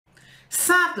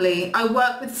Sadly, I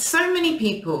work with so many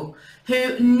people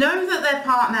who know that their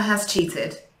partner has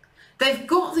cheated. They've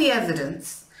got the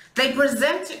evidence, they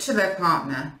present it to their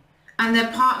partner, and their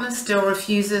partner still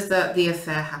refuses that the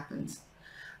affair happens.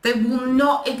 They will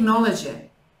not acknowledge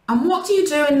it. And what do you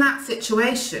do in that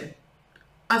situation?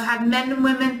 I've had men and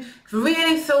women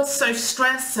really feel so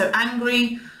stressed, so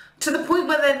angry, to the point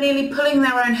where they're nearly pulling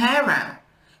their own hair out,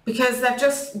 because they're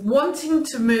just wanting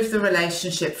to move the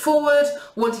relationship forward,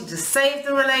 wanting to save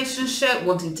the relationship,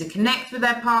 wanting to connect with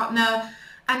their partner.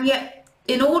 And yet,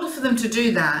 in order for them to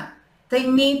do that, they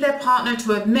need their partner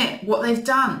to admit what they've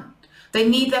done. They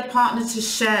need their partner to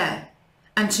share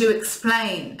and to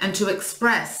explain and to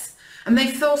express. And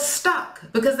they feel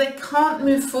stuck because they can't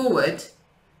move forward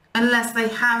unless they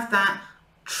have that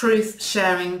truth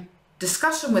sharing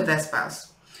discussion with their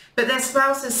spouse. But their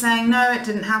spouse is saying, no, it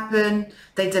didn't happen.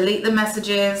 They delete the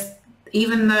messages,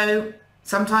 even though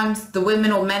sometimes the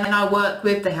women or men I work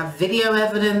with, they have video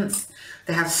evidence,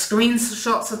 they have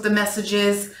screenshots of the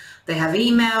messages, they have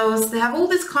emails, they have all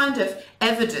this kind of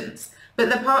evidence. But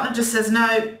the partner just says,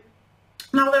 no.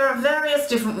 Now, there are various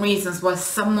different reasons why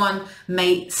someone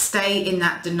may stay in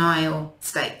that denial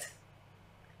state.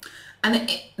 And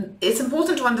it's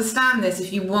important to understand this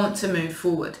if you want to move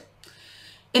forward.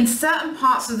 In certain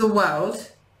parts of the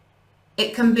world,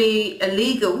 it can be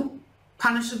illegal,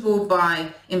 punishable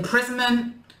by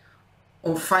imprisonment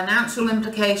or financial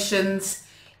implications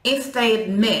if they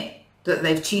admit that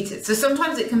they've cheated. So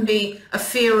sometimes it can be a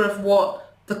fear of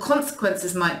what the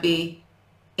consequences might be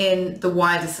in the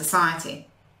wider society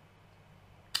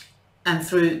and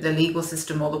through the legal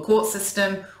system or the court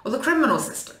system or the criminal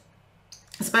system,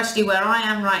 especially where I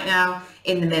am right now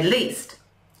in the Middle East.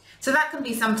 So that can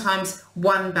be sometimes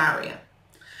one barrier.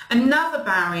 Another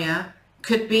barrier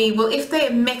could be, well, if they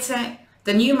admit it,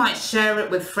 then you might share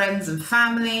it with friends and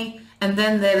family, and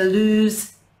then they'll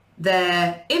lose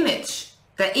their image.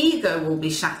 Their ego will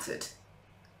be shattered.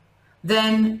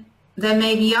 Then there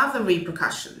may be other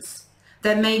repercussions.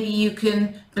 Then maybe you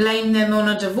can blame them on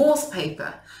a divorce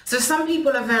paper. So some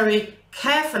people are very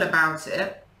careful about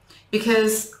it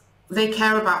because they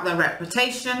care about their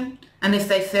reputation, and if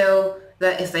they feel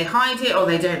that if they hide it or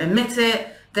they don't admit it,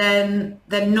 then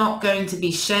they're not going to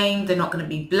be shamed, they're not going to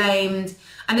be blamed,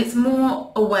 and it's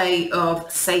more a way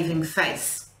of saving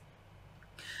face.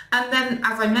 And then,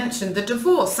 as I mentioned, the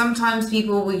divorce, sometimes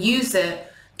people will use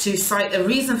it to cite a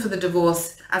reason for the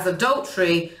divorce as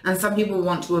adultery, and some people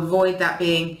want to avoid that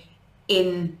being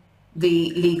in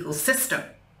the legal system.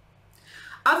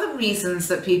 Other reasons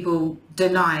that people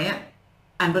deny it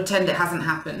and pretend it hasn't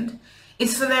happened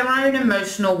is for their own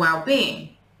emotional well-being.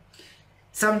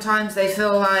 Sometimes they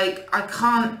feel like, I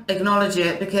can't acknowledge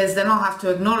it because then I'll have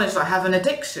to acknowledge that I have an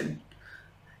addiction.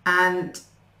 And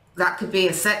that could be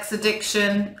a sex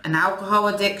addiction, an alcohol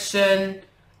addiction,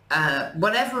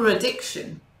 whatever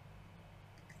addiction.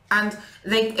 And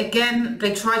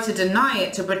they try to deny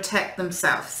it to protect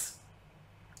themselves.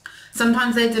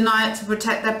 Sometimes they deny it to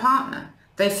protect their partner.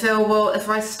 They feel, well, if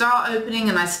I start opening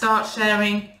and I start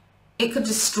sharing, it could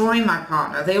destroy my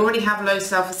partner. They already have low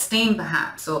self-esteem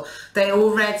perhaps, or they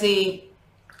already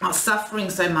are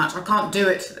suffering so much, I can't do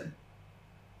it to them.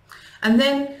 And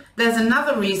then there's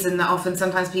another reason that often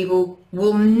sometimes people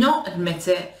will not admit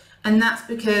it, and that's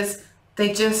because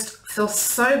they just feel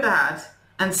so bad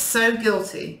and so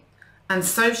guilty and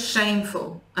so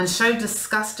shameful and so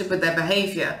disgusted with their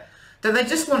behavior that they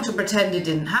just want to pretend it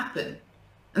didn't happen.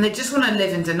 And they just want to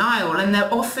live in denial, and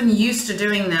they're often used to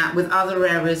doing that with other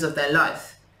areas of their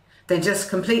life. They just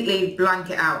completely blank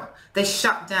it out. They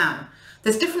shut down.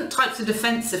 There's different types of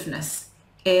defensiveness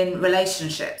in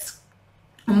relationships.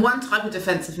 And one type of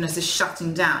defensiveness is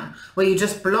shutting down, where you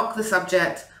just block the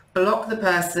subject, block the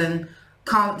person,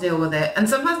 can't deal with it. And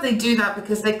sometimes they do that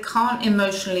because they can't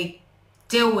emotionally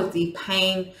deal with the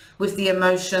pain, with the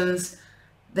emotions.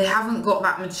 They haven't got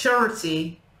that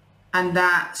maturity and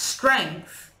that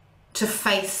strength to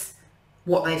face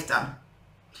what they've done.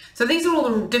 So these are all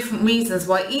the different reasons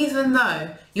why, even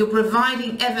though you're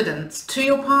providing evidence to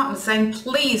your partner saying,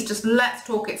 please just let's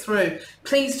talk it through,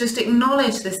 please just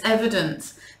acknowledge this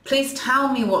evidence, please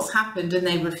tell me what's happened, and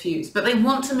they refuse. But they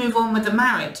want to move on with the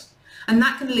marriage. And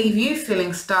that can leave you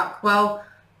feeling stuck. Well,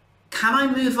 can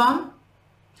I move on?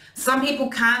 Some people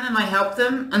can and I help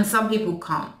them, and some people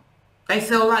can't. They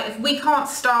feel like if we can't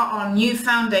start on new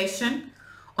foundation,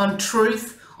 on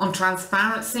truth, on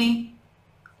transparency,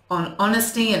 on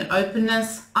honesty and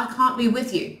openness, I can't be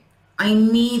with you. I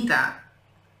need that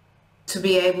to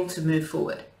be able to move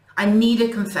forward. I need a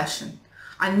confession.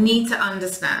 I need to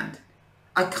understand.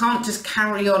 I can't just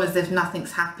carry on as if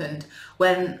nothing's happened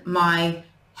when my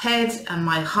head and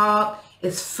my heart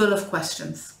is full of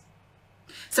questions.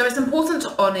 So it's important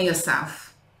to honour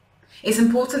yourself. It's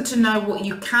important to know what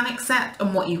you can accept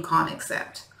and what you can't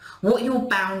accept, what your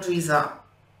boundaries are.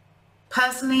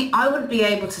 Personally, I wouldn't be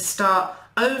able to start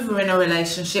over in a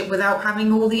relationship without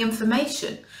having all the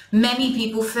information. Many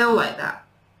people feel like that.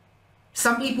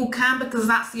 Some people can because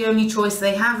that's the only choice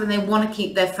they have and they want to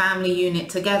keep their family unit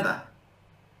together.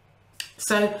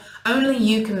 So only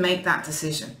you can make that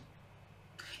decision.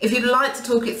 If you'd like to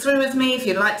talk it through with me, if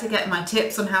you'd like to get my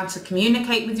tips on how to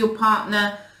communicate with your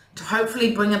partner to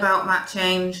hopefully bring about that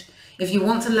change, if you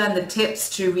want to learn the tips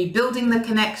to rebuilding the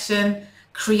connection,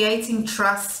 creating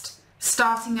trust,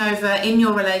 starting over in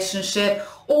your relationship,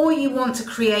 or you want to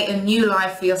create a new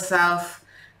life for yourself,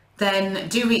 then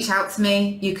do reach out to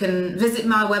me. You can visit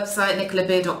my website,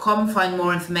 nicolabeer.com, find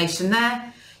more information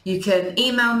there. You can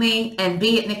email me,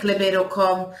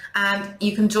 nb@nicolabeer.com, and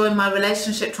you can join my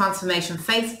Relationship Transformation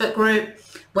Facebook group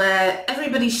where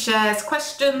everybody shares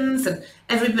questions and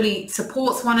everybody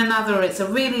supports one another. It's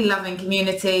a really loving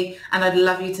community and I'd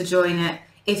love you to join it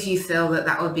if you feel that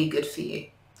that would be good for you.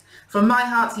 From my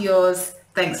heart to yours,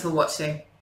 thanks for watching.